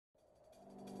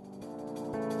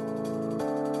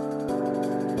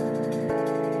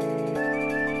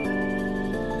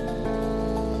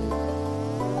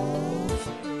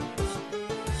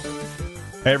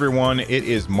Hey everyone, it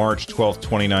is March 12th,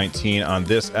 2019. On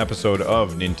this episode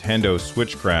of Nintendo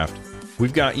Switchcraft,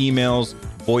 we've got emails,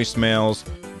 voicemails,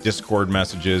 Discord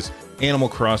messages, Animal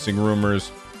Crossing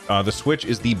rumors. The Switch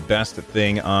is the best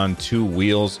thing on two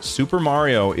wheels. Super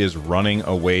Mario is running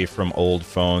away from old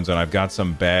phones, and I've got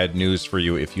some bad news for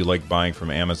you if you like buying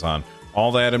from Amazon.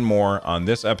 All that and more on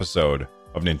this episode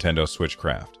of Nintendo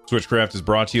Switchcraft. Switchcraft is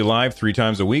brought to you live 3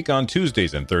 times a week on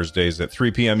Tuesdays and Thursdays at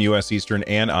 3 p.m. U.S. Eastern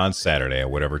and on Saturday at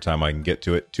whatever time I can get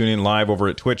to it. Tune in live over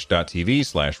at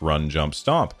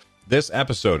twitch.tv/runjumpstomp. This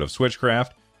episode of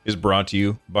Switchcraft is brought to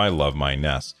you by Love My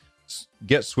NES.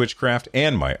 Get Switchcraft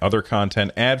and my other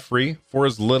content ad-free for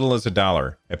as little as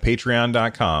 $1 at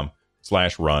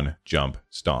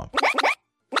patreon.com/runjumpstomp.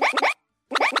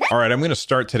 All right, I'm going to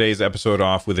start today's episode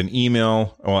off with an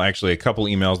email. Well, actually, a couple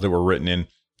emails that were written in.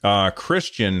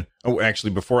 Christian,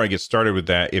 actually, before I get started with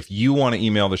that, if you want to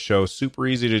email the show, super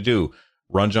easy to do.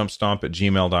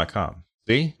 runjumpstomp@gmail.com.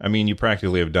 See? I mean, you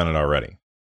practically have done it already.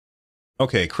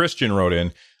 Okay, Christian wrote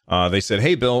in. They said,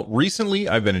 "Hey, Bill, recently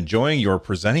I've been enjoying your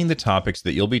presenting the topics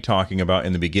that you'll be talking about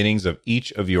in the beginnings of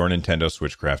each of your Nintendo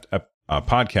Switchcraft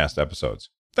podcast episodes.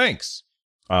 Thanks.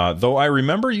 Though I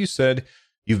remember you said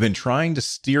you've been trying to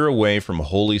steer away from a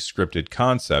wholly scripted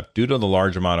concept due to the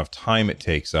large amount of time it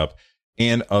takes up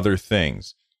and other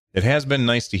things. It has been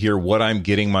nice to hear what I'm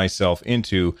getting myself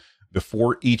into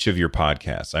before each of your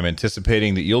podcasts. I'm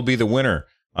anticipating that you'll be the winner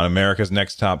on America's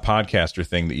Next Top Podcaster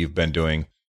thing that you've been doing.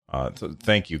 So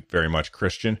thank you very much,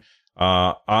 Christian.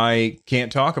 I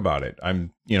can't talk about it.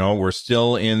 We're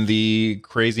still in the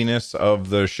craziness of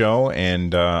the show,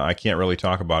 and I can't really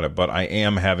talk about it, but I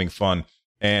am having fun.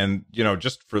 And,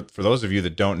 just for those of you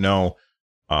that don't know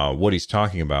what he's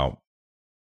talking about,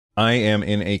 I am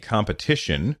in a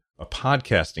competition, a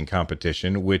podcasting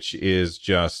competition, which is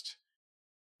just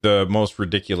the most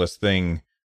ridiculous thing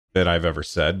that I've ever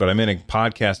said. But I'm in a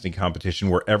podcasting competition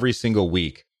where every single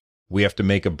week we have to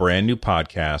make a brand new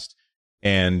podcast,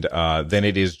 and then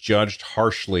it is judged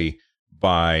harshly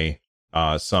by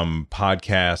some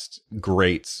podcast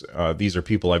greats. These are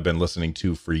people I've been listening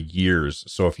to for years.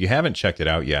 So if you haven't checked it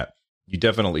out yet, you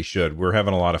definitely should. We're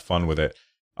having a lot of fun with it.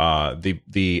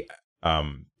 The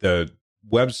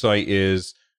website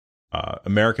is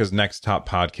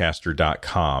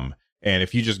americasnexttop.podcaster.com. And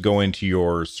if you just go into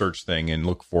your search thing and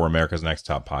look for America's Next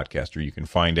Top Podcaster, you can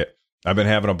find it. I've been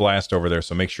having a blast over there,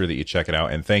 so make sure that you check it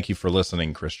out. And thank you for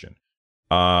listening, Christian.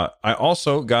 I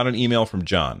also got an email from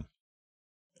John.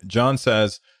 John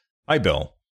says, "Hi,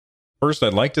 Bill. First,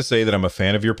 I'd like to say that I'm a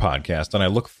fan of your podcast, and I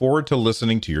look forward to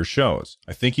listening to your shows.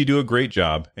 I think you do a great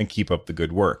job, and keep up the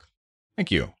good work." Thank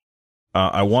you.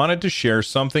 I wanted to share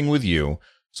something with you,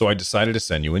 so I decided to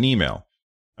send you an email.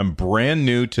 I'm brand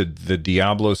new to the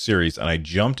Diablo series, and I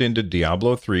jumped into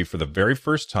Diablo 3 for the very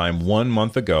first time 1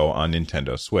 month ago on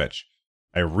Nintendo Switch.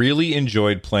 I really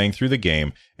enjoyed playing through the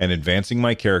game and advancing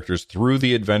my characters through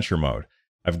the adventure mode.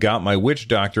 I've got my Witch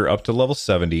Doctor up to level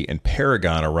 70 and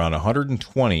Paragon around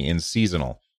 120 in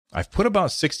seasonal. I've put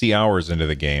about 60 hours into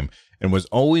the game and was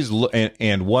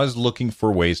looking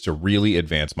for ways to really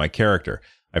advance my character.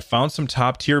 I found some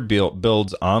top tier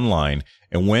builds online,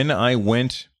 and when I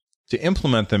went to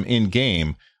implement them in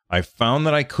game, I found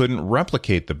that I couldn't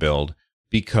replicate the build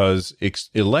because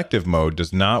elective mode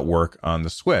does not work on the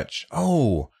Switch.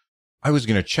 Oh, I was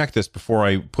going to check this before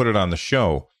I put it on the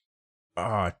show.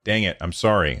 Ah, dang it. I'm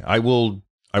sorry. I will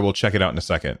check it out in a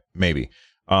second, maybe.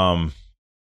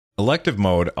 Elective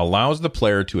mode allows the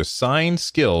player to assign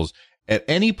skills at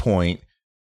any given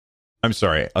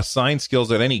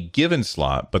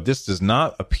slot, but this does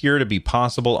not appear to be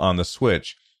possible on the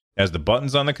Switch, as the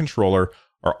buttons on the controller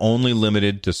are only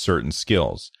limited to certain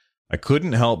skills. I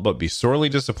couldn't help but be sorely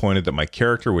disappointed that my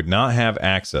character would not have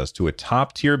access to a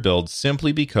top-tier build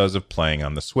simply because of playing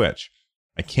on the Switch.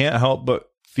 I can't help but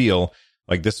feel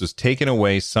like this was taking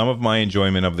away some of my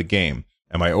enjoyment of the game.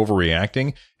 Am I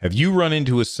overreacting? Have you run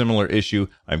into a similar issue?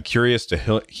 I'm curious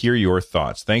to hear your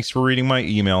thoughts. Thanks for reading my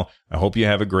email. I hope you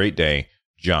have a great day.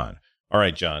 John. All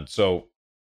right, John. So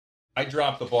I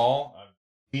dropped the ball. I'm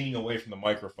leaning away from the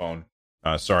microphone.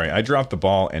 I dropped the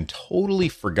ball and totally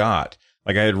forgot.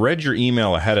 Like, I had read your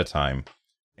email ahead of time,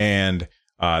 and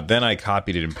then I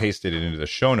copied it and pasted it into the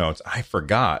show notes. I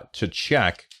forgot to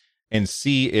check and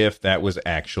see if that was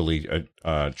actually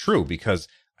true, because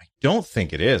I don't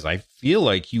think it is. I feel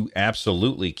like you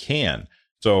absolutely can.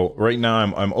 So right now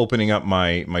I'm opening up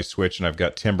my Switch, and I've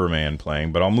got Timberman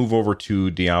playing, but I'll move over to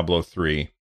Diablo 3.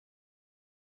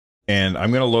 And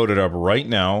I'm going to load it up right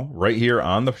now, right here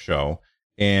on the show,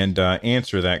 and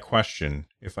answer that question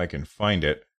if I can find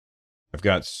it. I've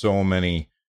got so many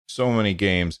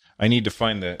games. I need to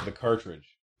find the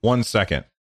cartridge. 1 second.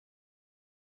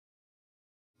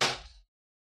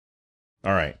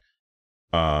 All right.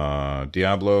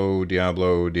 Diablo.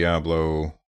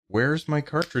 Where's my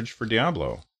cartridge for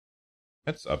Diablo?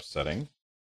 That's upsetting.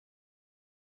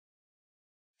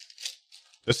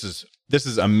 This is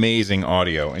amazing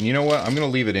audio. And you know what? I'm going to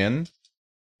leave it in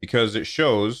because it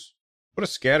shows what a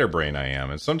scatterbrain I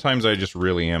am. And sometimes I just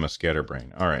really am a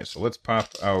scatterbrain. All right, so let's pop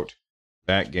out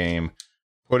that game.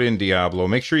 Put in Diablo.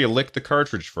 Make sure you lick the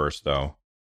cartridge first, though.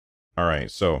 All right,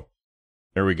 so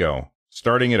there we go.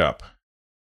 Starting it up.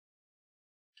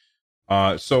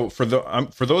 So for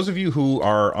those of you who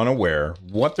are unaware,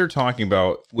 what they're talking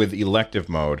about with elective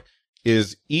mode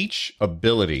is each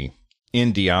ability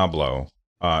in Diablo,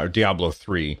 Diablo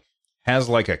 3, has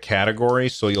like a category.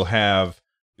 So you'll have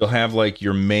like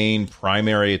your main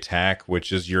primary attack,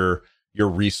 which is your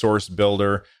resource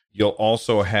builder. You'll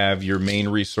also have your main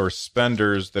resource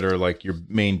spenders that are like your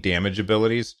main damage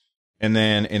abilities. And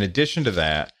then in addition to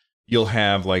that, you'll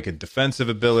have like a defensive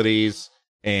abilities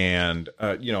and,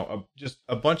 just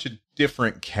a bunch of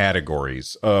different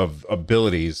categories of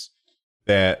abilities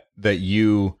that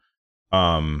you,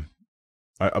 a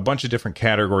bunch of different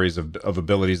categories of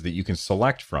abilities that you can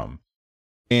select from.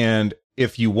 And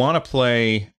if you want to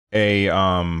play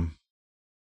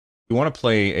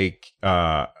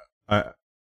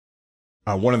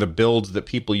one of the builds that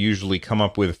people usually come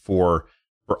up with for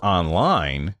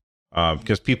online,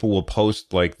 because people will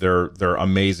post like their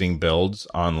amazing builds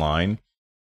online.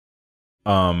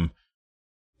 You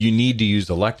need to use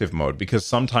elective mode because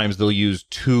sometimes they'll use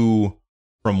 2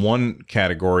 from one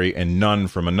category and none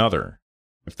from another,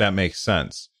 if that makes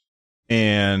sense.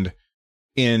 And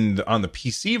on the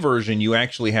PC version, you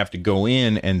actually have to go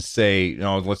in and say,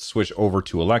 let's switch over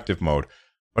to elective mode.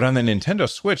 But on the Nintendo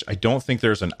Switch, I don't think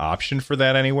there's an option for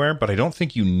that anywhere, but I don't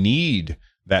think you need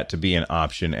that to be an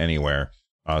option anywhere.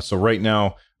 So right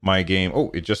now, my game,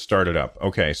 it just started up.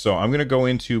 Okay, so I'm going to go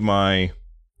into that.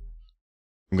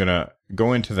 I'm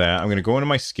going to go into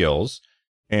my skills.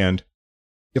 And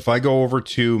if I go over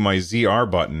to my ZR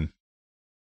button,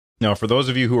 now for those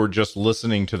of you who are just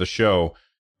listening to the show,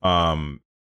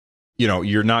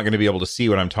 you're not going to be able to see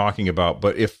what I'm talking about.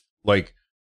 But if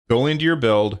go into your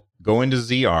build, go into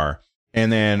ZR,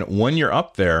 and then when you're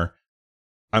up there,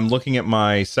 I'm looking at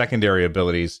my secondary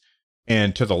abilities,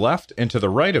 and to the left and to the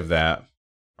right of that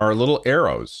are little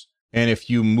arrows. And if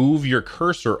you move your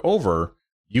cursor over,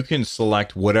 you can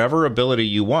select whatever ability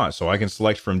you want. So I can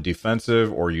select from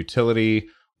defensive or utility,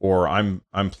 or I'm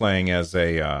playing as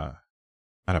not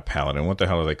a paladin. What the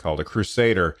hell are they called? A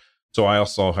crusader. So I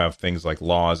also have things like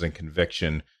laws and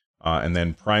conviction, and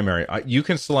then primary. You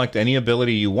can select any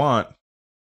ability you want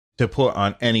to put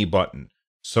on any button.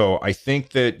 So I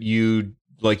think that you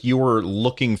were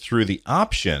looking through the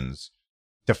options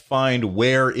to find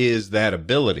where is that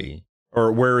ability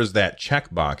or where is that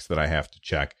checkbox that I have to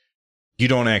check. You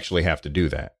don't actually have to do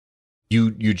that.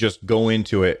 You just go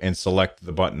into it and select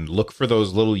the button. Look for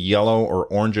those little yellow or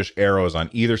orangish arrows on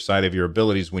either side of your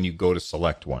abilities when you go to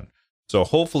select one. So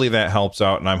hopefully that helps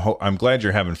out, and I'm glad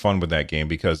you're having fun with that game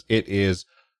because it is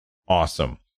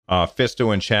awesome.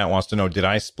 Fisto in chat wants to know, did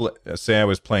I say I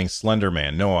was playing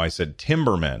Slenderman? No, I said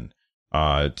Timberman.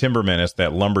 Timberman is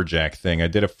that lumberjack thing. I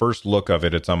did a first look of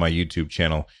it. It's on my YouTube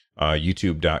channel,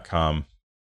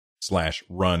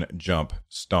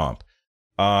 youtube.com/runjumpstomp.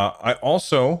 I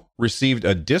also received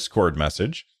a Discord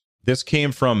message. This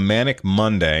came from Manic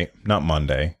Monday. Not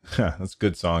Monday. That's a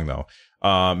good song, though.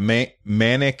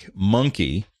 Manic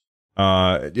Monkey.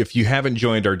 If you haven't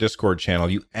joined our Discord channel,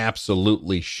 you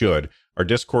absolutely should. Our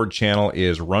Discord channel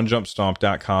is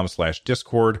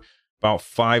runjumpstomp.com/Discord. About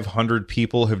 500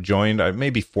 people have joined.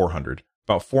 Maybe 400.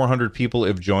 About 400 people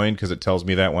have joined because it tells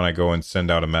me that when I go and send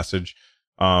out a message.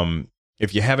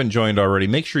 If you haven't joined already,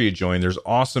 make sure you join. There's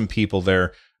awesome people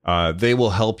there. They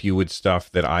will help you with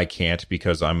stuff that I can't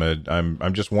because I'm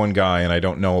just one guy and I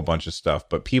don't know a bunch of stuff.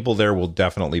 But people there will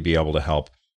definitely be able to help.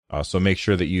 So make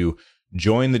sure that you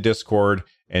join the Discord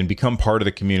and become part of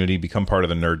the community, become part of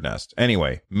the Nerd Nest.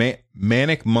 Anyway,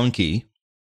 Manic Monkey.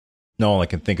 All I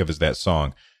can think of is that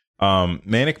song.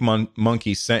 Manic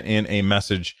Monkey sent in a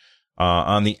message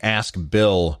on the Ask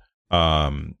Bill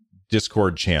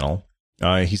Discord channel.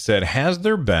 He said, has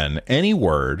there been any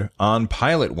word on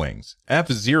Pilot Wings,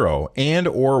 F-Zero, and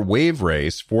or Wave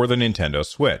Race for the Nintendo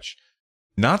Switch?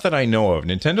 Not that I know of.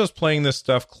 Nintendo's playing this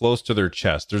stuff close to their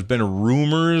chest. There's been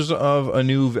rumors of a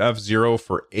new F-Zero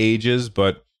for ages,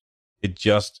 but it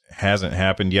just hasn't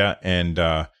happened yet. And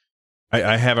I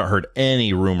haven't heard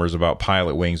any rumors about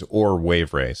Pilot Wings or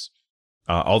Wave Race,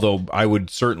 although I would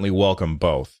certainly welcome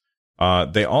both.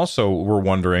 They also were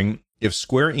wondering if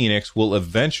Square Enix will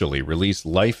eventually release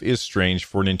Life is Strange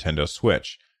for Nintendo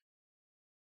Switch.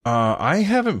 I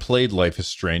haven't played Life is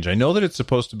Strange. I know that it's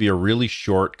supposed to be a really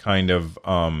short kind of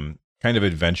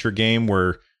adventure game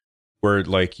where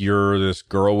like you're this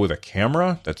girl with a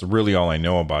camera. That's really all I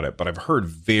know about it, but I've heard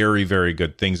very, very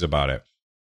good things about it.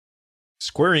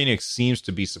 Square Enix seems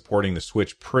to be supporting the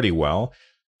Switch pretty well.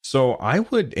 So I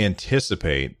would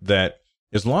anticipate that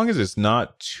as long as it's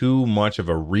not too much of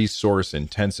a resource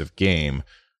intensive game,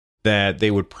 that they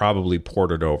would probably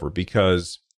port it over,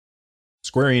 because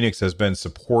Square Enix has been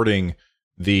supporting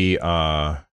the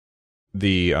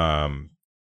Nintendo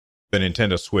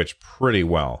Switch pretty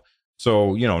well.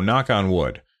 So, knock on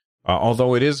wood.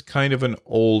 Although it is kind of an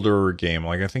older game,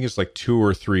 like I think it's like 2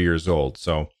 or 3 years old.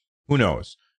 So who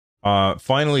knows?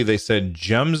 Finally, they said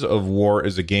Gems of War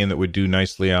is a game that would do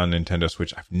nicely on Nintendo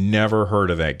Switch. I've never heard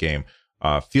of that game.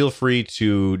 Feel free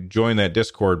to join that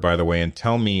Discord, by the way, and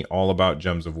tell me all about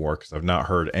Gems of War, because I've not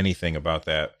heard anything about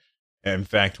that. In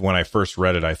fact, when I first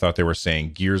read it, I thought they were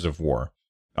saying Gears of War.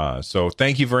 So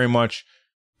thank you very much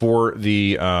for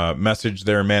the message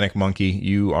there, Manic Monkey.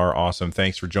 You are awesome.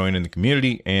 Thanks for joining the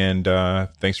community, and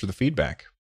thanks for the feedback.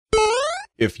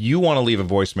 If you want to leave a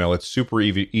voicemail, it's super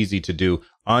easy to do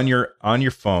on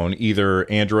your phone, either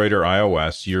Android or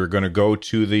iOS. You're going to go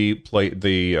to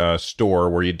the store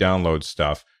where you download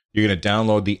stuff. You're going to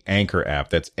download the Anchor app.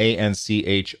 That's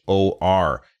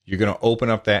ANCHOR. You're going to open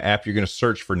up that app. You're going to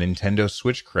search for Nintendo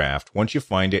Switchcraft. Once you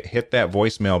find it, hit that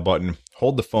voicemail button,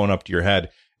 hold the phone up to your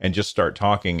head, and just start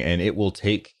talking, and it will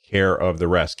take care of the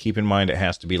rest. Keep in mind, it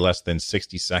has to be less than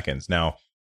 60 seconds. Now,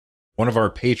 one of our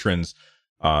patrons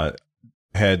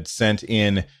had sent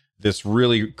in this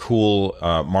really cool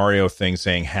Mario thing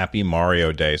saying Happy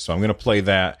Mario Day. So I'm going to play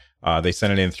that. They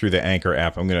sent it in through the Anchor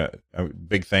app.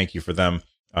 Big thank you for them,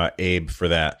 Abe, for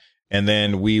that. And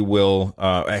then we will,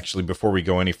 actually, before we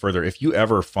go any further, if you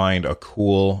ever find a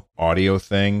cool audio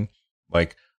thing,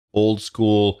 like old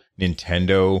school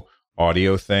Nintendo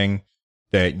audio thing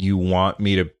that you want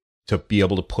me to be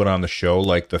able to put on the show,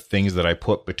 like the things that I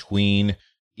put between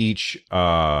each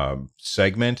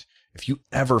segment, if you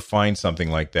ever find something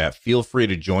like that, feel free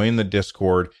to join the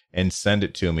Discord and send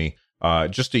it to me.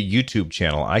 Just a YouTube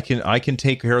channel. I can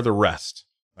take care of the rest.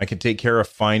 I can take care of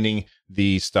finding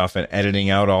the stuff and editing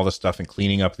out all the stuff and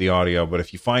cleaning up the audio. But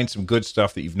if you find some good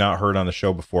stuff that you've not heard on the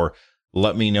show before,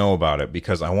 let me know about it,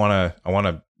 because I want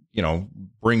to,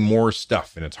 bring more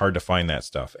stuff, and it's hard to find that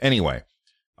stuff. Anyway,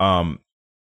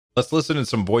 let's listen to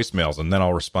some voicemails and then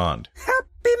I'll respond.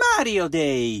 Happy Mario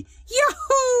Day!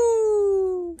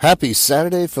 Yahoo! Happy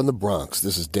Saturday from the Bronx.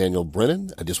 This is Daniel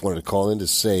Brennan. I just wanted to call in to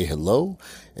say hello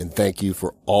and thank you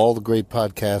for all the great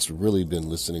podcasts. We've really been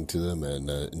listening to them and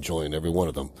enjoying every one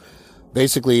of them.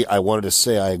 Basically, I wanted to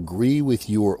say I agree with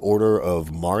your order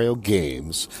of Mario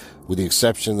games, with the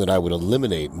exception that I would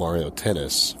eliminate Mario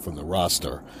Tennis from the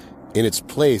roster. In its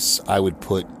place, I would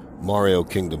put Mario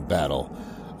Kingdom Battle.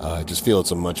 I just feel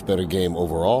it's a much better game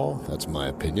overall. That's my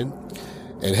opinion.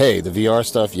 And hey, the VR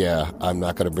stuff, yeah, I'm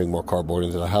not going to bring more cardboard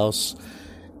into the house.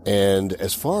 And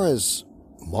as far as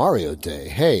Mario Day,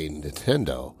 hey,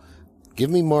 Nintendo, give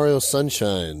me Mario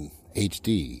Sunshine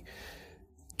HD.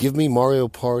 Give me Mario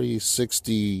Party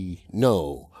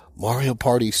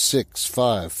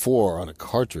 654 on a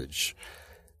cartridge.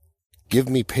 Give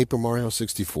me Paper Mario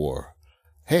 64.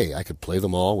 Hey, I could play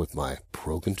them all with my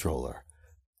Pro Controller.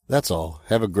 That's all.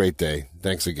 Have a great day.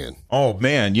 Thanks again. Oh,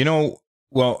 man.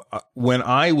 Well, when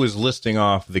I was listing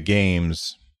off the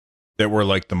games that were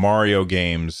like the Mario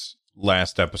games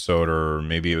last episode, or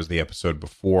maybe it was the episode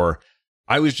before,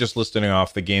 I was just listing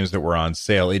off the games that were on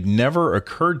sale. It never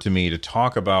occurred to me to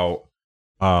talk about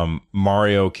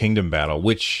Mario Kingdom Battle,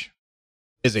 which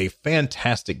is a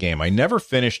fantastic game. I never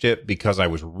finished it because I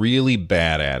was really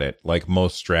bad at it, like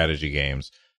most strategy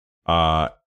games.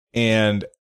 But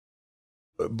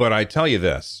I tell you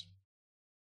this,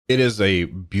 it is a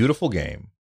beautiful game,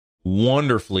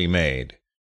 wonderfully made.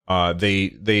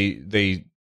 They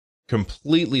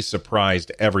completely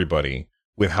surprised everybody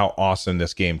with how awesome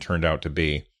this game turned out to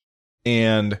be.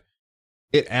 And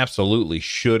it absolutely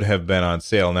should have been on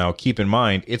sale. Now, keep in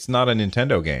mind, it's not a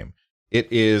Nintendo game.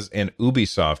 It is an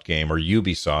Ubisoft game, or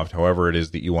Ubisoft, however it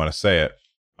is that you want to say it.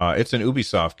 It's an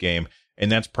Ubisoft game,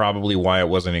 and that's probably why it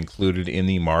wasn't included in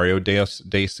the Mario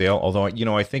Day sale. Although,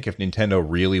 I think if Nintendo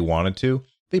really wanted to,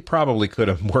 they probably could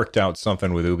have worked out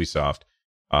something with Ubisoft.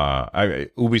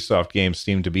 Ubisoft games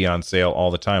seem to be on sale all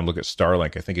the time. Look at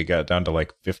Starlink. I think it got down to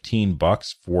like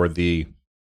 $15 for the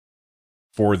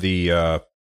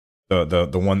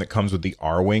one that comes with the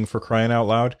R-Wing, for crying out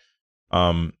loud.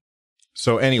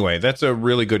 So anyway, that's a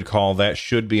really good call. That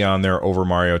should be on there over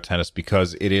Mario Tennis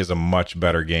because it is a much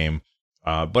better game.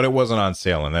 But it wasn't on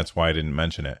sale, and that's why I didn't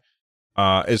mention it.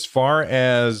 As far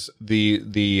as the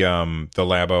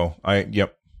Labo, I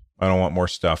don't want more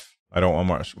stuff. I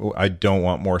don't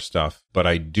want more stuff, but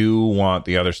I do want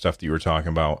the other stuff that you were talking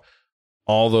about.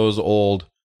 All those old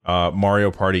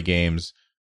Mario Party games,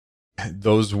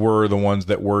 those were the ones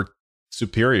that were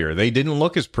superior. They didn't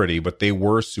look as pretty, but they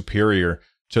were superior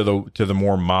to the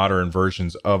more modern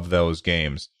versions of those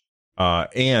games.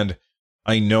 And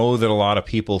I know that a lot of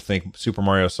people think Super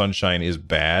Mario Sunshine is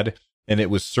bad, and it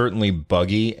was certainly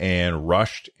buggy and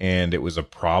rushed, and it was a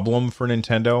problem for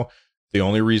Nintendo. The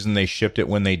only reason they shipped it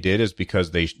when they did is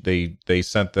because they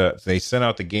sent out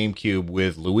the GameCube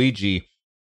with Luigi,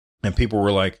 and people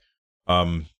were like,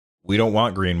 we don't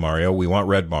want Green Mario, we want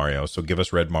Red Mario, so give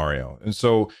us Red Mario. And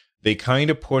so they kind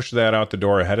of pushed that out the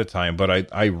door ahead of time,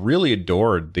 but I really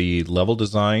adored the level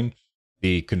design.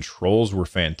 The controls were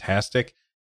fantastic,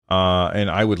 and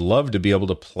I would love to be able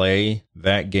to play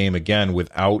that game again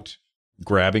without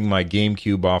grabbing my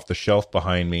GameCube off the shelf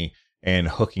behind me and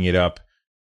hooking it up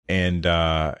and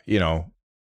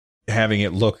having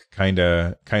it look kind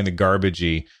of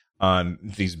garbagey on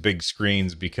these big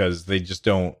screens because they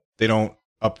don't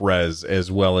up-res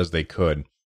as well as they could.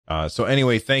 So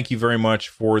anyway, thank you very much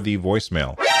for the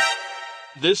voicemail.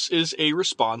 This is a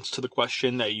response to the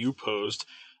question that you posed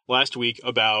last week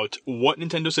about what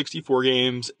Nintendo 64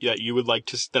 games that I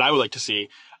would like to see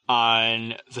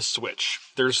on the Switch.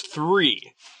 There's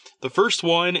 3. The first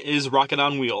one is Rocket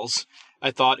on Wheels.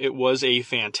 I thought it was a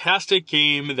fantastic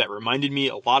game that reminded me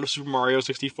a lot of Super Mario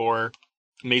 64.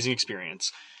 Amazing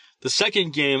experience. The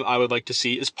second game I would like to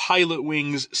see is Pilot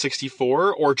Wings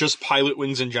 64, or just Pilot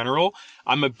Wings in general.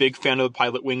 I'm a big fan of the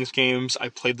Pilot Wings games. I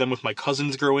played them with my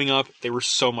cousins growing up. They were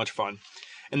so much fun.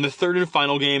 And the third and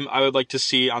final game I would like to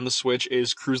see on the Switch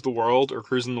is Cruise the World, or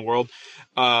Cruising the World.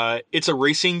 It's a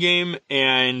racing game,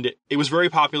 and it was very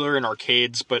popular in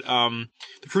arcades, but the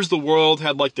Cruise the World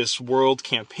had like this world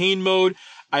campaign mode.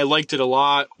 I liked it a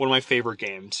lot, one of my favorite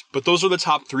games. But those are the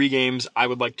top 3 games I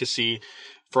would like to see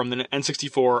from the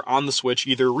N64 on the Switch,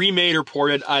 either remade or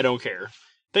ported. I don't care.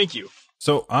 Thank you.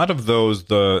 So out of those,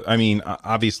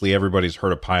 obviously everybody's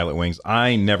heard of Pilot Wings.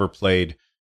 I never played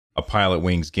a Pilot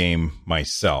Wings game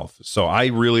myself, so I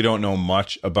really don't know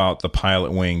much about the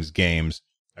Pilot Wings games.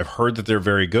 I've heard that they're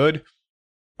very good.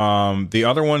 The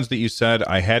other ones that you said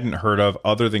I hadn't heard of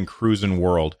other than Cruisin'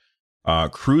 World.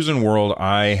 Cruisin' World,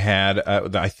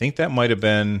 I think that might have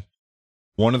been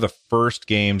one of the first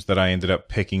games that I ended up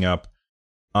picking up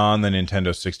on the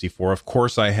Nintendo 64. Of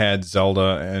course, I had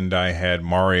Zelda and I had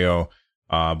Mario,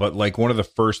 but like one of the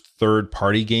first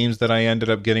third-party games that I ended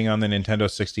up getting on the Nintendo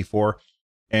 64.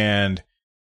 And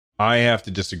I have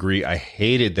to disagree. I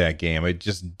hated that game. It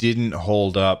just didn't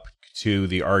hold up to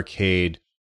the arcade.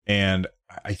 And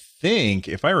I think,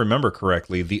 if I remember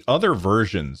correctly, the other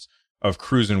versions of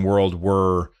Cruisin' World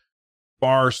were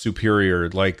far superior.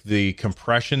 Like the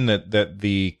compression that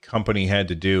the company had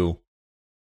to do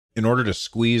in order to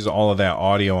squeeze all of that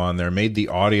audio on there made the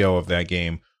audio of that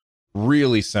game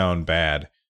really sound bad.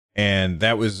 And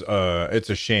that was, it's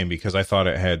a shame because I thought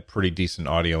it had pretty decent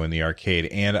audio in the arcade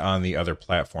and on the other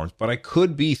platforms, but I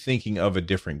could be thinking of a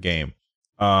different game.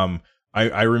 I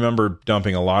remember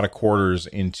dumping a lot of quarters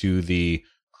into the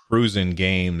Cruisin'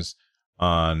 games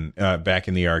on, back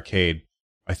in the arcade.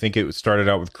 I think it started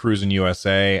out with Cruisin'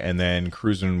 USA and then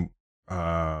Cruisin',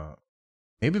 might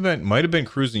have been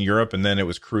Cruisin' Europe, and then it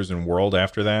was Cruisin' World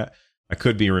after that. I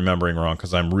could be remembering wrong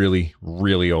because I'm really,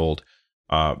 really old.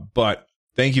 But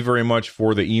thank you very much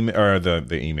for the email, or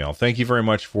the email. Thank you very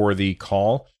much for the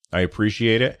call. I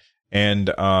appreciate it.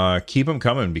 And keep them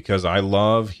coming because I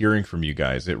love hearing from you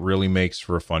guys. It really makes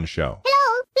for a fun show.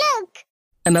 Hello, look.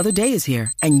 Another day is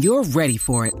here, and you're ready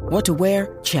for it. What to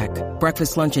wear? Check.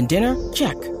 Breakfast, lunch, and dinner?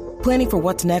 Check. Planning for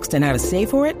what's next and how to save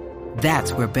for it?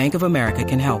 That's where Bank of America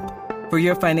can help. For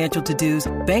your financial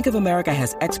to-dos, Bank of America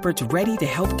has experts ready to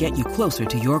help get you closer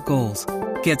to your goals.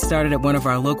 Get started at one of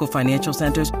our local financial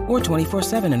centers or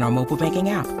 24/7 in our mobile banking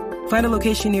app. Find a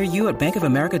location near you at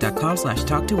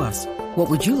bankofamerica.com/talktous. What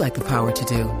would you like the power to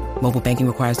do? Mobile banking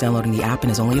requires downloading the app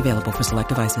and is only available for select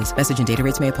devices. Message and data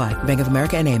rates may apply. Bank of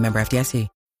America NA, member FDIC.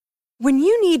 When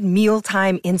you need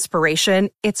mealtime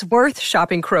inspiration, it's worth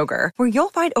shopping Kroger, where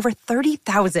you'll find over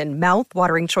 30,000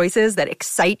 mouth-watering choices that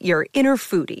excite your inner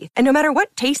foodie. And no matter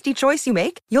what tasty choice you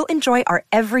make, you'll enjoy our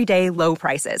everyday low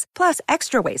prices, plus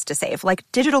extra ways to save, like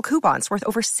digital coupons worth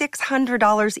over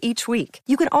 $600 each week.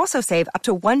 You can also save up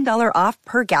to $1 off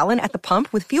per gallon at the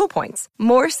pump with fuel points.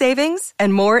 More savings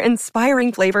and more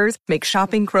inspiring flavors make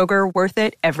shopping Kroger worth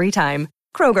it every time.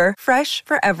 Kroger, fresh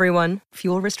for everyone.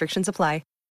 Fuel restrictions apply.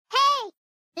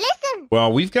 Listen!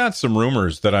 Well, we've got some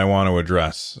rumors that I want to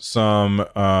address. Some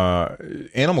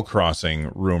Animal Crossing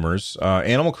rumors.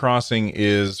 Animal Crossing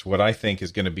is what I think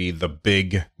is going to be the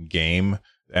big game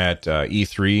at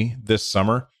E3 this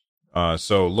summer.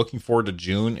 So looking forward to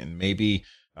June and maybe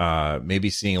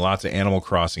seeing lots of Animal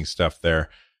Crossing stuff there.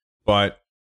 But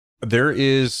there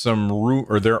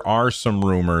are some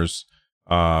rumors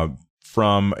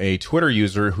from a Twitter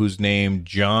user who's named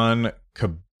John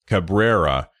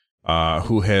Cabrera,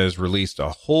 who has released a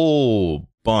whole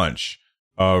bunch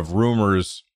of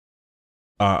rumors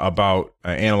about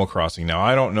Animal Crossing. Now,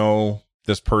 I don't know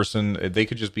this person. They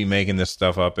could just be making this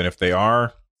stuff up. And if they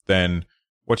are, then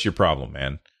what's your problem,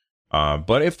 man?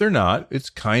 But if they're not,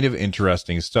 it's kind of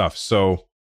interesting stuff. So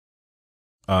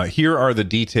here are the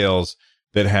details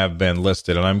that have been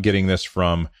listed. And I'm getting this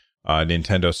from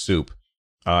Nintendo Soup.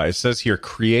 It says here,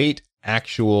 create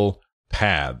actual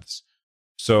paths.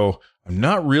 So I'm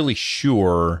not really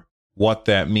sure what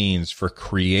that means for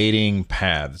creating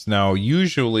paths. Now,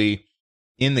 usually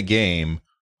in the game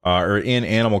or in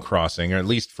Animal Crossing, or at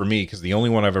least for me, because the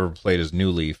only one I've ever played is New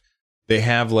Leaf, they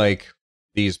have like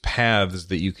these paths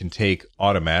that you can take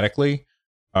automatically,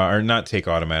 or not take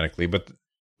automatically, but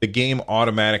the game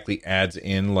automatically adds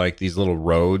in like these little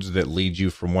roads that lead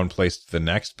you from one place to the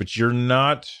next, but you're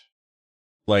not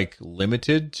like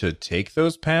limited to take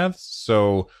those paths.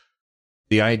 So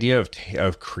the idea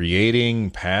of creating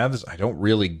paths, I don't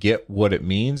really get what it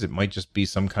means. It might just be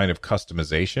some kind of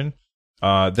customization.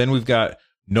 Then we've got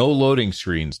no loading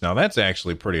screens. Now that's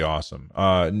actually pretty awesome.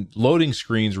 Loading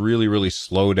screens really, really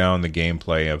slow down the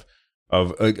gameplay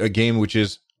of a game which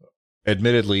is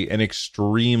admittedly an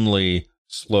extremely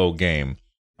slow game.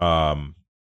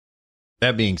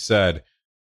 That being said,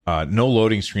 no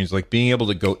loading screens, like being able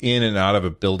to go in and out of a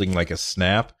building like a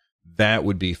snap, that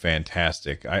would be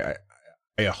fantastic.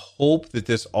 I hope that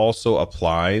this also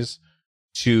applies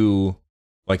to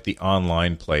like the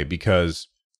online play, because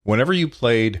whenever you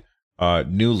played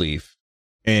New Leaf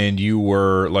and you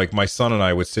were like, my son and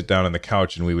I would sit down on the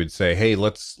couch and we would say, hey,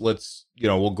 let's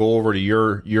we'll go over to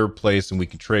your place and we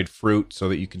can trade fruit so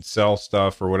that you can sell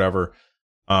stuff or whatever.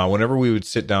 Whenever we would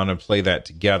sit down and play that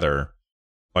together,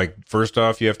 like first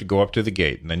off, you have to go up to the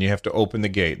gate and then you have to open the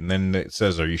gate. And then it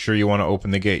says, are you sure you want to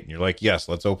open the gate? And you're like, yes,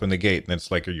 let's open the gate. And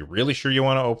it's like, are you really sure you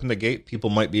want to open the gate? People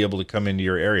might be able to come into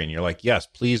your area. And you're like, yes,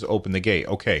 please open the gate.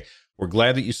 Okay, we're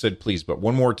glad that you said please, but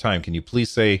one more time, can you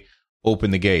please say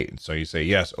open the gate? And so you say,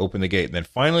 yes, open the gate. And then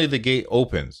finally the gate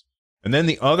opens. And then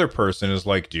the other person is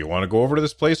like, do you want to go over to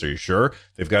this place? Are you sure?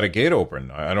 They've got a gate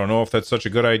open. I don't know if that's such a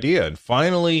good idea. And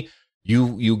finally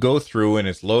you go through and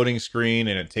it's loading screen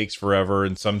and it takes forever.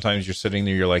 And sometimes you're sitting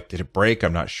there, you're like, did it break?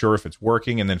 I'm not sure if it's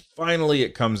working. And then finally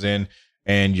it comes in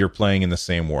and you're playing in the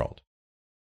same world.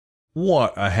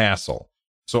 What a hassle.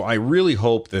 So I really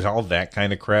hope that all that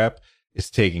kind of crap is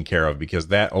taken care of, because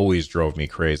that always drove me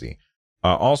crazy.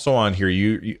 Also on here,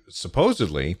 you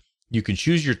supposedly you can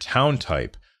choose your town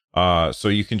type. So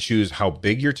you can choose how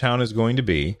big your town is going to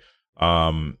be.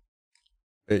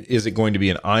 Is it going to be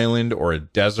an island or a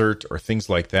desert or things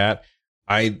like that?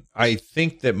 I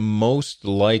think that most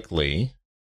likely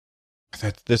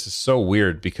that this is so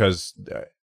weird, because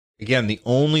again, the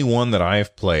only one that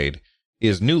I've played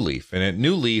is New Leaf, and at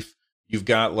New Leaf you've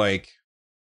got like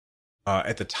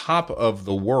at the top of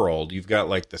the world you've got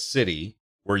like the city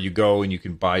where you go and you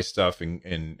can buy stuff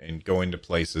and go into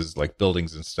places like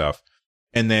buildings and stuff,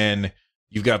 and then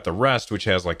you've got the rest which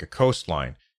has like a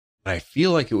coastline. I feel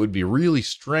like it would be really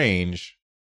strange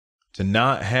to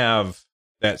not have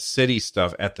that city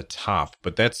stuff at the top,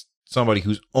 but that's somebody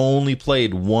who's only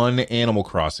played one Animal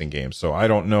Crossing game, so I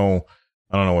don't know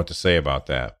what to say about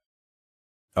that.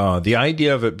 The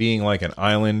idea of it being like an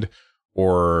island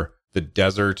or the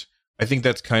desert, I think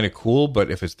that's kind of cool,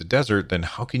 but if it's the desert, then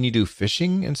how can you do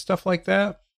fishing and stuff like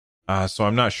that? So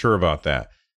I'm not sure about that.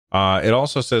 It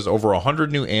also says over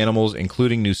 100 new animals,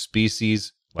 including new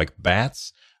species like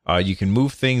bats. You can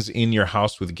move things in your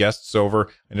house with guests over.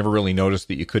 I never really noticed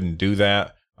that you couldn't do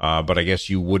that, but I guess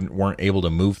you weren't able to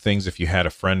move things if you had a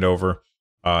friend over.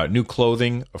 New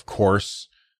clothing, of course.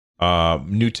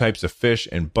 New types of fish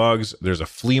and bugs. There's a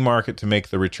flea market to make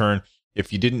the return.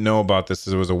 if you didn't know about this,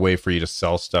 it was a way for you to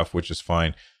sell stuff, which is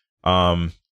fine.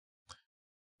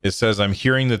 It says, I'm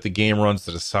hearing that the game runs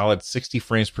at a solid 60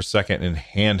 frames per second in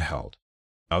handheld.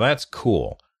 Now that's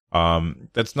cool.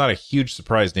 That's not a huge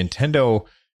surprise. Nintendo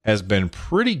has been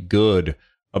pretty good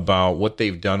about what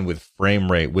they've done with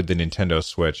frame rate with the Nintendo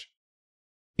Switch.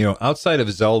 You know, outside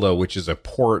of Zelda, which is a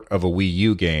port of a Wii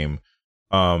U game,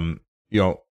 you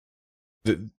know,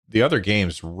 the other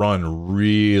games run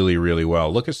really, really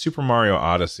well. Look at Super Mario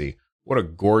Odyssey. What a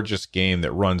gorgeous game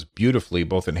that runs beautifully,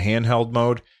 both in handheld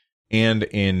mode and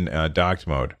in docked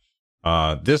mode.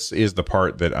 This is the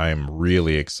part that I'm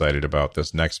really excited about,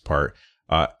 this next part.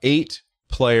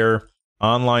 8-player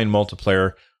online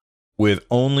multiplayer with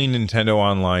only Nintendo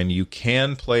Online. You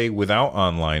can play without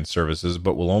online services,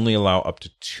 but will only allow up to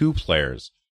 2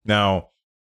 players. Now,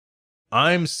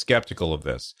 I'm skeptical of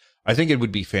this. I think it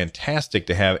would be fantastic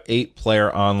to have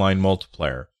 8-player online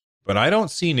multiplayer, but I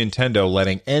don't see Nintendo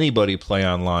letting anybody play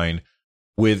online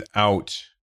without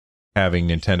having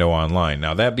Nintendo Online.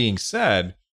 Now, that being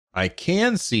said, I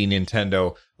can see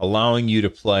Nintendo allowing you to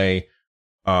play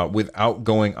without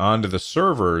going onto the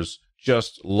servers,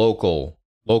 just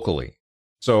locally.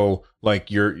 So,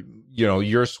 like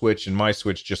your Switch and my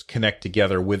Switch just connect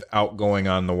together without going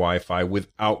on the Wi-Fi,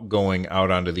 without going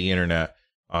out onto the internet.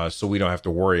 So we don't have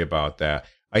to worry about that.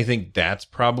 I think that's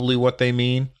probably what they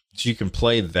mean. So you can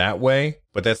play that way,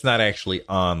 but that's not actually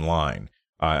online.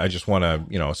 I just want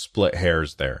to, split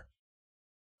hairs there.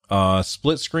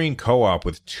 Split screen co-op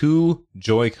with 2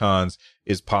 Joy-Cons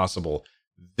is possible.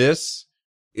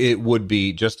 It would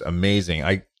be just amazing.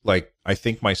 I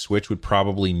think my Switch would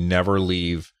probably never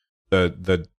leave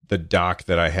the dock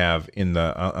that I have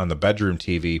on the bedroom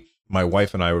TV. My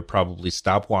wife and I would probably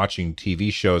stop watching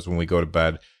TV shows when we go to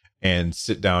bed and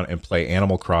sit down and play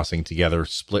Animal Crossing together,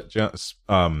 split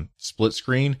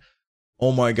screen.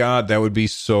 Oh my God, that would be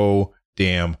so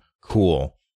damn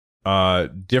cool.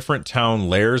 Different town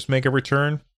layers make a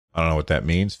return. I don't know what that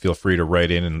means. Feel free to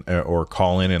write in or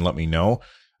call in and let me know.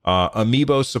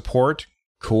 Amiibo support.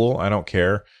 Cool. I don't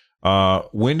care.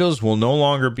 Windows will no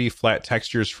longer be flat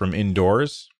textures from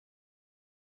indoors.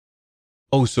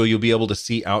 Oh, so you'll be able to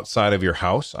see outside of your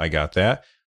house. I got that.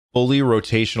 Fully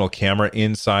rotational camera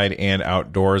inside and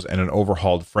outdoors, and an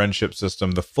overhauled friendship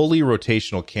system. The fully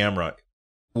rotational camera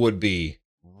would be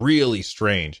really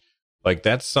strange. Like,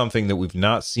 that's something that we've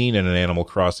not seen in an Animal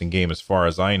Crossing game as far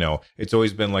as I know. It's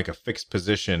always been like a fixed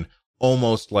position,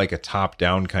 almost like a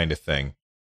top-down kind of thing.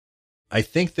 I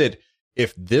think that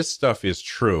if this stuff is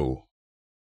true,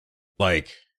 like,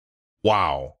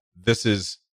 wow, this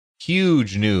is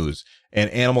huge news. And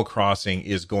Animal Crossing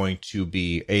is going to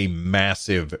be a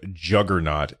massive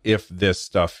juggernaut if this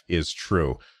stuff is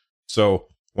true. So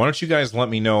why don't you guys let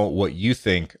me know what you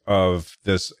think of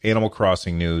this Animal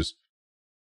Crossing news?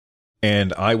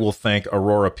 And I will thank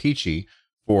Aurora Peachy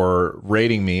for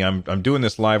rating me. I'm doing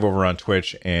this live over on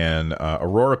Twitch, and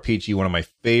Aurora Peachy, one of my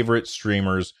favorite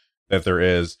streamers that there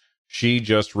is, she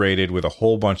just rated with a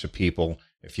whole bunch of people.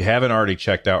 If you haven't already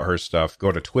checked out her stuff,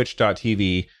 go to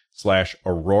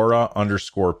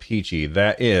twitch.tv/Aurora_Peachy.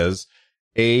 That is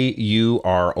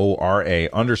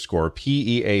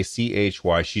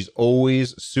AURORA_PEACHY. She's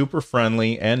always super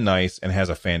friendly and nice and has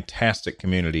a fantastic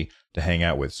community to hang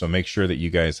out with. So make sure that you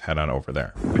guys head on over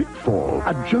there. Pitfall,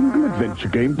 a jungle adventure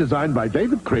game designed by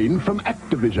David Crane from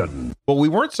Activision. Well, we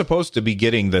weren't supposed to be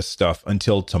getting this stuff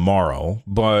until tomorrow,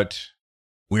 but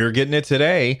we're getting it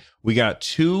today. We got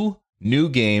 2 new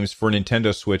games for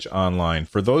Nintendo Switch Online.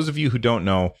 For those of you who don't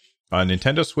know,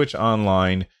 Nintendo Switch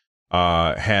Online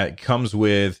comes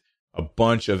with a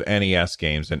bunch of NES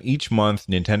games, and each month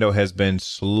Nintendo has been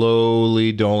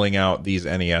slowly doling out these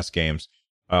NES games.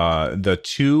 The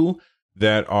 2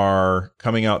 that are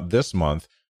coming out this month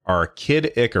are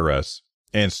Kid Icarus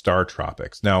and Star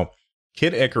Tropics. Now,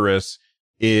 Kid Icarus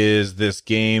is this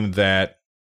game that,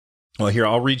 well, here,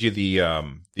 I'll read you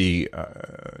the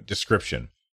description.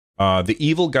 The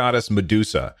evil goddess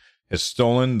Medusa has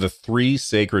stolen the 3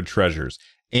 sacred treasures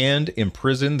and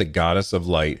imprisoned the goddess of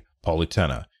light,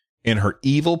 Palutena, in her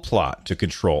evil plot to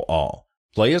control all.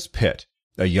 Play as Pit,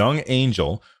 a young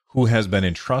angel who has been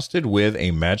entrusted with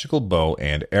a magical bow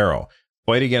and arrow.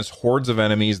 Fight against hordes of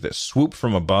enemies that swoop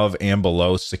from above and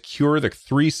below. Secure the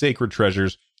 3 sacred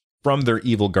treasures from their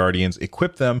evil guardians.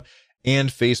 Equip them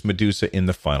and face Medusa in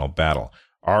the final battle.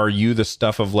 Are you the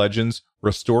stuff of legends?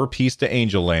 Restore peace to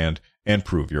Angel Land and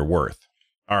prove your worth.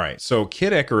 All right, so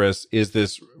Kid Icarus is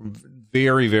this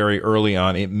very, very early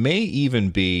on. It may even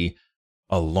be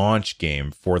a launch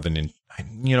game for the,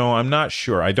 I'm not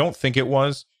sure. I don't think it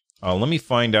was. Let me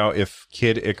find out if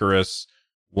Kid Icarus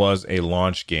was a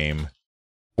launch game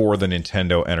for the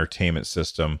Nintendo Entertainment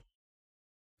System.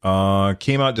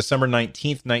 Came out December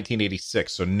 19th,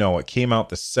 1986. So no, it came out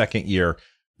the second year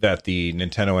that the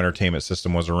Nintendo Entertainment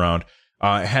System was around.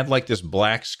 It had like this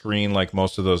black screen like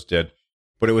most of those did,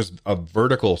 but it was a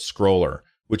vertical scroller,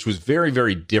 which was very,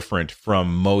 very different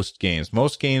from most games.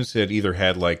 Most games had either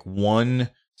had like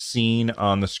one scene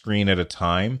on the screen at a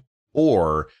time,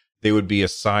 or they would be a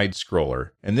side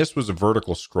scroller. And this was a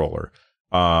vertical scroller,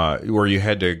 where you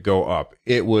had to go up.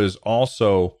 It was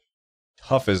also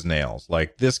tough as nails.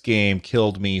 Like, this game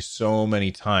killed me so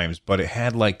many times, but it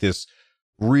had like this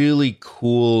really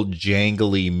cool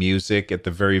jangly music at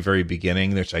the very, very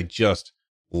beginning, which I just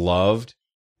loved.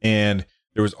 And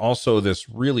there was also this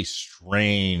really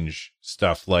strange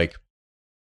stuff, like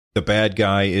the bad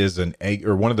guy is an egg,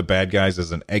 or one of the bad guys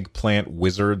is an eggplant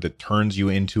wizard that turns you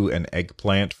into an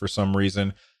eggplant for some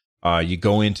reason. You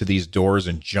go into these doors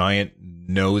and giant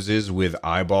noses with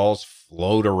eyeballs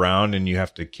float around and you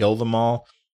have to kill them all.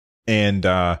 And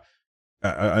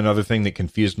another thing that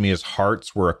confused me is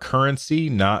hearts were a currency,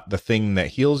 not the thing that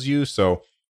heals you. So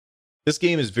this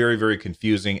game is very, very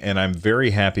confusing, and I'm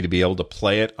very happy to be able to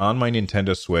play it on my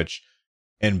Nintendo Switch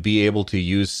and be able to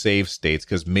use save states,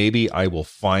 because maybe I will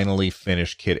finally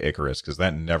finish Kid Icarus, because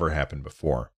that never happened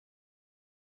before.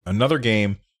 Another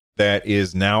game that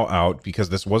is now out, because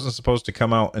this wasn't supposed to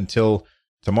come out until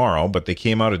tomorrow, but they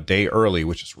came out a day early,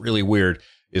 which is really weird,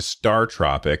 is Star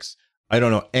Tropics. I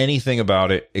don't know anything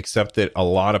about it except that a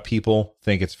lot of people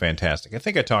think it's fantastic. I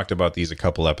think I talked about these a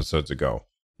couple episodes ago.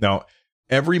 Now,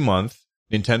 every month,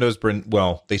 Nintendo's been,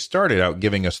 well, they started out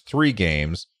giving us 3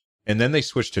 games, and then they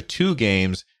switched to 2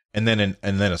 games, and then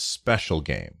a special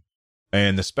game.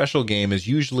 And the special game is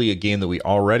usually a game that we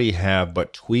already have,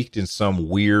 but tweaked in some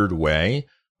weird way.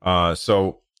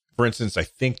 So, for instance, I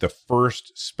think the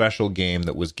first special game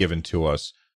that was given to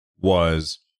us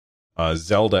was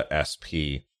Zelda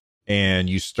SP. And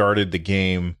you started the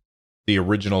game, the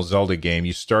original Zelda game,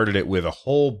 you started it with a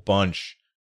whole bunch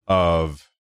of,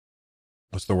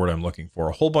 what's the word I'm looking for?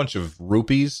 A whole bunch of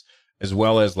rupees, as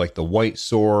well as like the white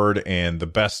sword and the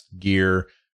best gear.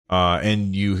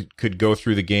 And you could go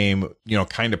through the game, you know,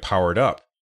 kind of powered up.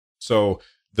 So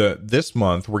this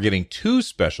month we're getting 2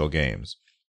 special games.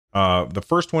 The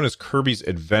first one is Kirby's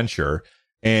Adventure.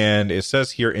 And it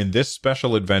says here, in this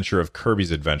special adventure of Kirby's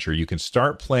Adventure, you can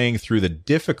start playing through the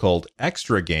difficult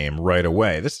extra game right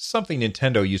away. This is something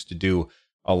Nintendo used to do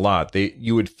a lot.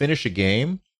 You would finish a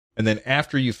game, and then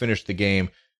after you finish the game,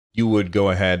 you would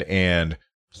go ahead and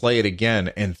play it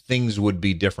again, and things would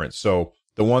be different. So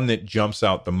the one that jumps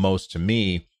out the most to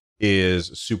me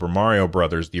is Super Mario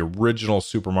Brothers, the original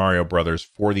Super Mario Brothers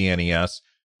for the NES.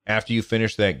 After you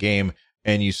finish that game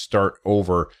and you start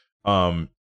over,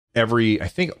 I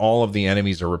think all of the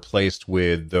enemies are replaced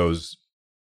with those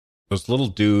little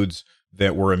dudes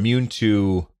that were immune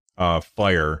to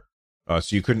fire,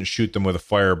 so you couldn't shoot them with a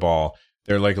fireball.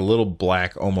 They're like a little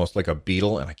black, almost like a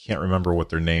beetle, and I can't remember what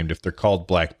they're named. If they're called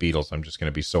black beetles, I'm just going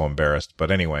to be so embarrassed.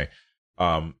 But anyway,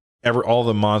 all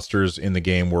the monsters in the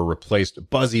game were replaced.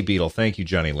 Buzzy Beetle, thank you,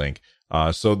 Johnny Link.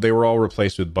 So they were all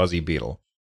replaced with Buzzy Beetle.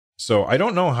 So I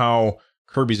don't know how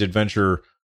Kirby's Adventure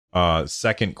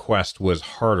second quest was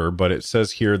harder, but it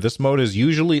says here, this mode is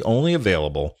usually only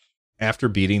available after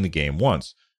beating the game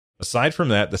once. Aside from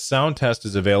that, the sound test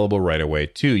is available right away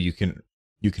too. You can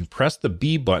press the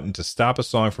B button to stop a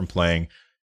song from playing,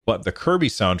 but the Kirby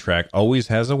soundtrack always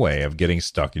has a way of getting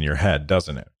stuck in your head,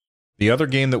 doesn't it? The other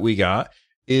game that we got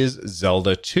is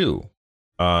Zelda 2.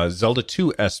 Zelda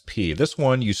 2 SP. This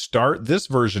one, you start this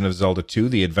version of Zelda 2,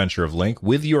 The Adventure of Link,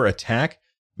 with your attack,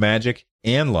 magic,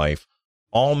 and life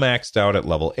all maxed out at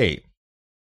level 8.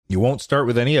 You won't start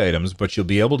with any items, but you'll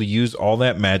be able to use all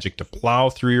that magic to plow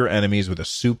through your enemies with a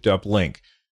souped-up Link.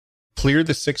 Clear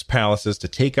the 6 palaces to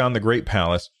take on the Great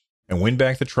Palace and win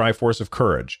back the Triforce of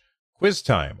Courage. Quiz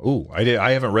time. Ooh, I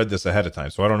haven't read this ahead of time,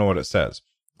 so I don't know what it says.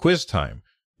 Quiz time.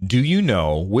 Do you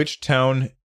know which town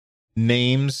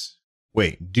names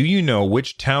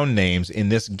in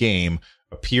this game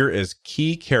appear as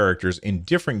key characters in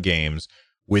different games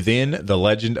within the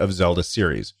Legend of Zelda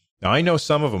series? Now, I know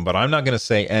some of them, but I'm not going to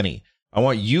say any. I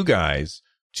want you guys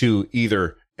to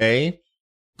either A,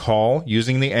 call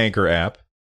using the Anchor app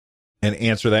and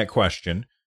answer that question,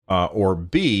 or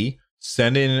B,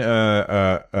 send in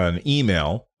an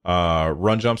email,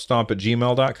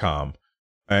 runjumpstomp@gmail.com,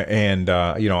 and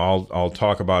I'll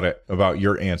talk about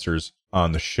your answers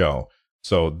on the show.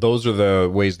 So those are the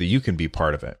ways that you can be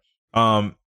part of it.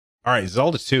 All right,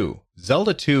 Zelda 2.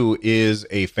 Zelda 2 is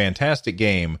a fantastic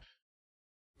game,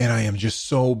 and I am just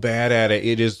so bad at it.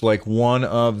 It is like one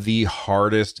of the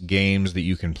hardest games that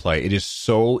you can play. It is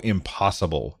so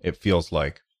impossible, it feels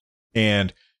like.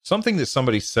 And something that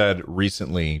somebody said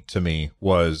recently to me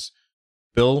was,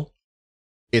 Bill,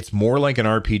 it's more like an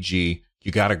RPG.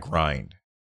 You got to grind.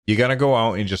 You got to go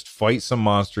out and just fight some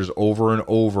monsters over and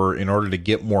over in order to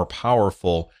get more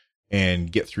powerful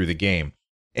and get through the game.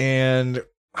 And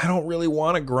I don't really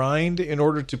want to grind in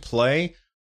order to play,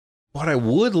 but I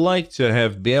would like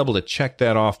to be able to check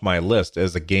that off my list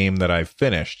as a game that I've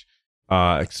finished,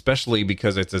 especially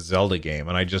because it's a Zelda game,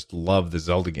 and I just love the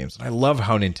Zelda games. And I love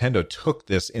how Nintendo took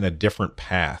this in a different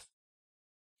path.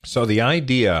 So the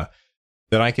idea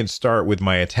that I can start with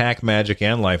my attack, magic,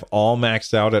 and life all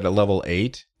maxed out at a level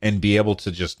 8 and be able to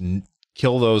just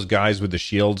kill those guys with the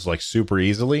shields like super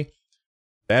easily,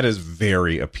 that is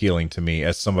very appealing to me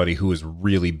as somebody who is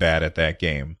really bad at that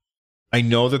game. I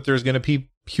know that there's going to be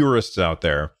purists out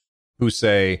there who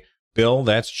say, Bill,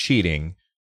 that's cheating,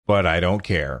 but I don't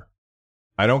care.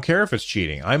 I don't care if it's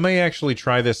cheating. I may actually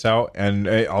try this out, and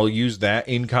I'll use that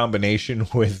in combination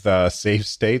with save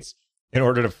states in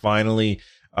order to finally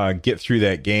get through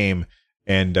that game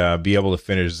and be able to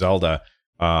finish Zelda.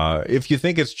 If you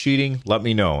think it's cheating, let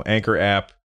me know. Anchor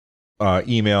app,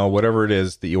 email, whatever it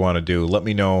is that you want to do. Let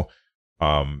me know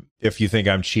if you think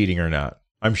I'm cheating or not.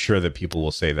 I'm sure that people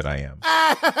will say that I am.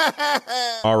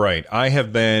 All right. I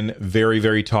have been very,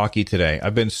 very talky today.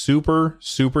 I've been super,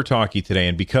 super talky today.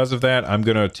 And because of that, I'm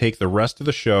going to take the rest of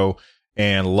the show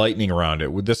and lightning around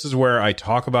it. This is where I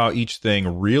talk about each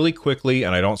thing really quickly,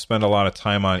 and I don't spend a lot of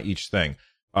time on each thing.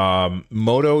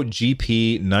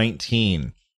 MotoGP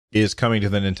 19 is coming to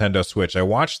the Nintendo Switch. I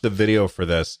watched the video for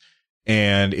this,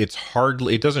 and it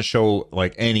doesn't show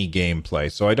like any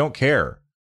gameplay, so I don't care.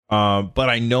 But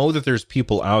I know that there's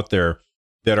people out there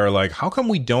that are like, how come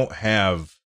we don't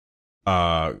have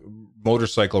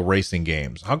motorcycle racing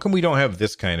games? How come we don't have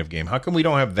this kind of game? How come we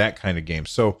don't have that kind of game?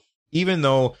 So even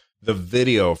though the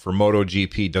video for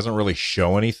MotoGP doesn't really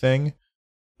show anything,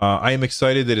 I am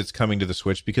excited that it's coming to the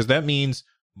Switch, because that means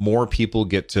more people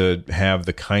get to have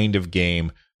the kind of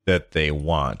game that they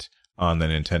want on the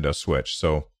Nintendo Switch.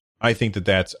 So I think that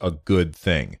that's a good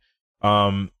thing.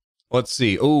 Let's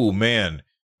see. Oh, man.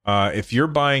 If you're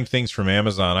buying things from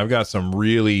Amazon, I've got some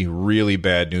really, really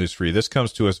bad news for you. This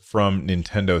comes to us from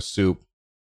Nintendo Soup.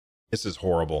 This is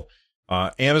horrible.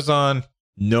 Amazon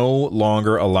no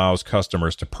longer allows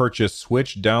customers to purchase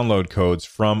Switch download codes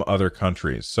from other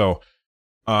countries. So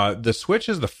the Switch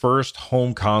is the first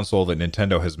home console that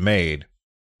Nintendo has made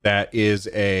that is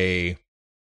a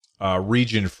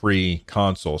region-free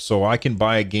console. So I can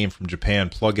buy a game from Japan,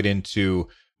 plug it into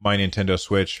my Nintendo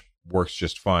Switch, works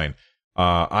just fine.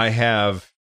 I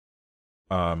have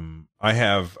accounts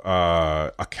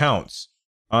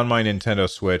on my Nintendo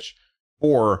Switch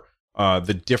for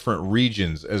the different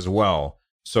regions as well.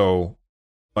 So,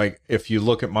 like, if you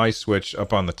look at my Switch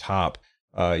up on the top,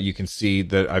 you can see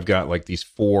that I've got like these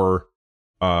 4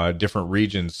 different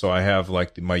regions. So I have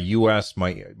like my US,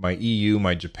 my EU,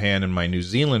 my Japan, and my New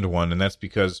Zealand one, and that's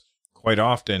because quite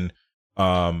often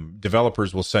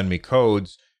developers will send me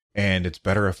codes. And it's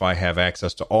better if I have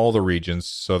access to all the regions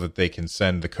so that they can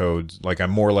send the codes. Like, I'm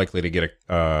more likely to get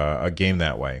a game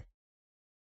that way.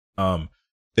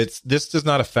 This does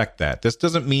not affect that. This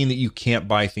doesn't mean that you can't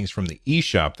buy things from the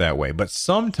eShop that way. But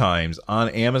sometimes on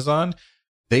Amazon,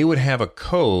 they would have a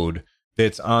code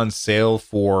that's on sale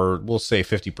for, we'll say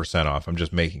 50% off. I'm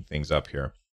just making things up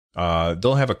here.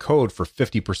 They'll have a code for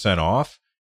 50% off,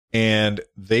 and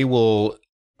they will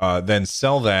then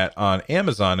sell that on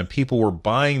Amazon, and people were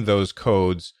buying those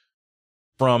codes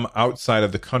from outside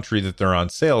of the country that they're on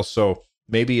sale. So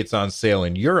maybe it's on sale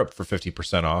in Europe for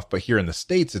 50% off, but here in the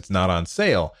States, it's not on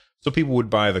sale. So people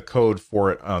would buy the code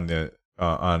for it on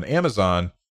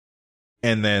Amazon,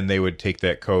 and then they would take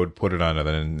that code, put it onto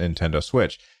the Nintendo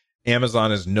Switch.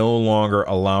 Amazon is no longer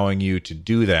allowing you to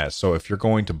do that. So if you're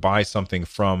going to buy something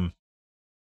from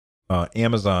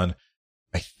Amazon,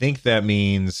 I think that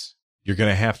means you're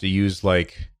going to have to use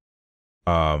like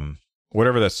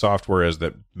whatever that software is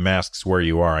that masks where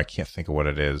you are. I can't think of what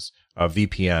it is.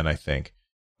 VPN, I think,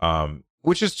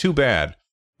 which is too bad.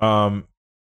 Oh,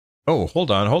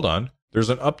 hold on. There's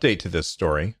an update to this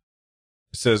story.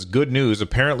 It says, good news.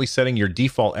 Apparently setting your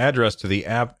default address to the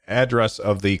address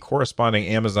of the corresponding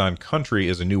Amazon country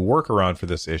is a new workaround for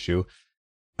this issue.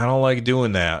 I don't like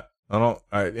doing that.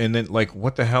 And then, like,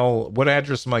 what the hell? What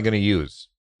address am I going to use?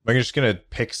 Am I just going to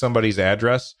pick somebody's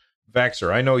address?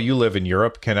 Vaxxer, I know you live in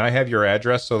Europe. Can I have your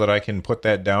address so that I can put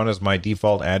that down as my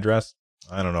default address?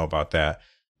 I don't know about that.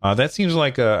 That seems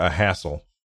like a hassle.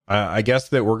 I guess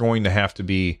that we're going to have to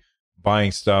be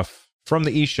buying stuff from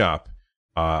the eShop,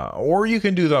 or you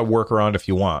can do the workaround if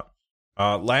you want.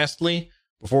 Lastly,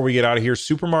 before we get out of here,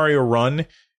 Super Mario Run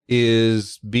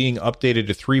is being updated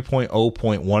to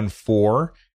 3.0.14,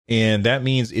 and that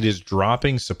means it is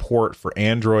dropping support for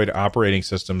Android operating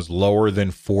systems lower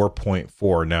than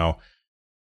 4.4. Now,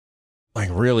 like,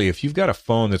 really, if you've got a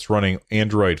phone that's running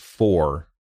Android 4,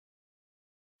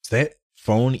 is that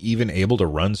phone even able to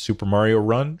run Super Mario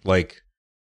Run? Like,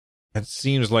 that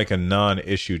seems like a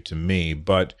non-issue to me,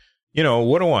 but, you know,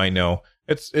 what do I know?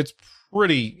 It's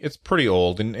pretty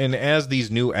old, and as these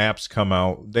new apps come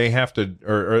out, they have to,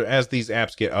 or as these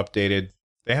apps get updated,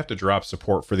 they have to drop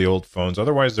support for the old phones.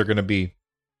 Otherwise, they're going to be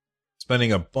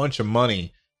spending a bunch of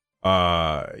money,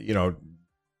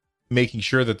 making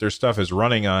sure that their stuff is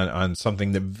running on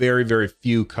something that very, very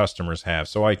few customers have.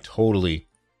 So I totally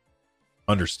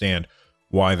understand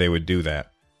why they would do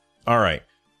that. All right.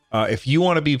 If you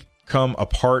want to become a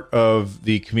part of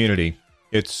the community,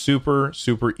 it's super,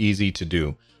 super easy to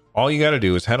do. All you got to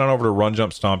do is head on over to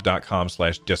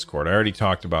runjumpstomp.com/discord. I already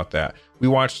talked about that.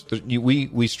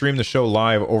 We stream the show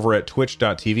live over at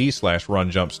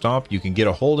twitch.tv/runjumpstomp. You can get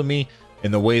a hold of me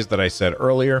in the ways that I said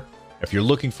earlier. If you're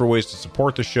looking for ways to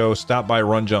support the show, stop by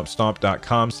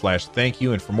runjumpstomp.com/thank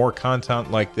you. And for more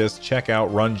content like this, check out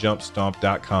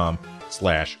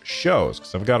runjumpstomp.com/shows,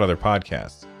 because I've got other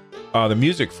podcasts. The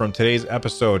music from today's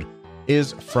episode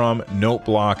is from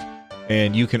Noteblock.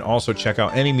 And you can also check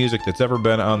out any music that's ever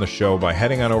been on the show by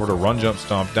heading on over to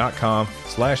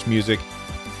runjumpstomp.com/music.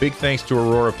 Big thanks to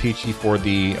Aurora Peachy for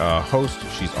the host.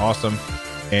 She's awesome.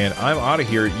 And I'm out of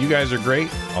here. You guys are great.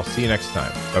 I'll see you next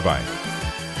time. Bye-bye.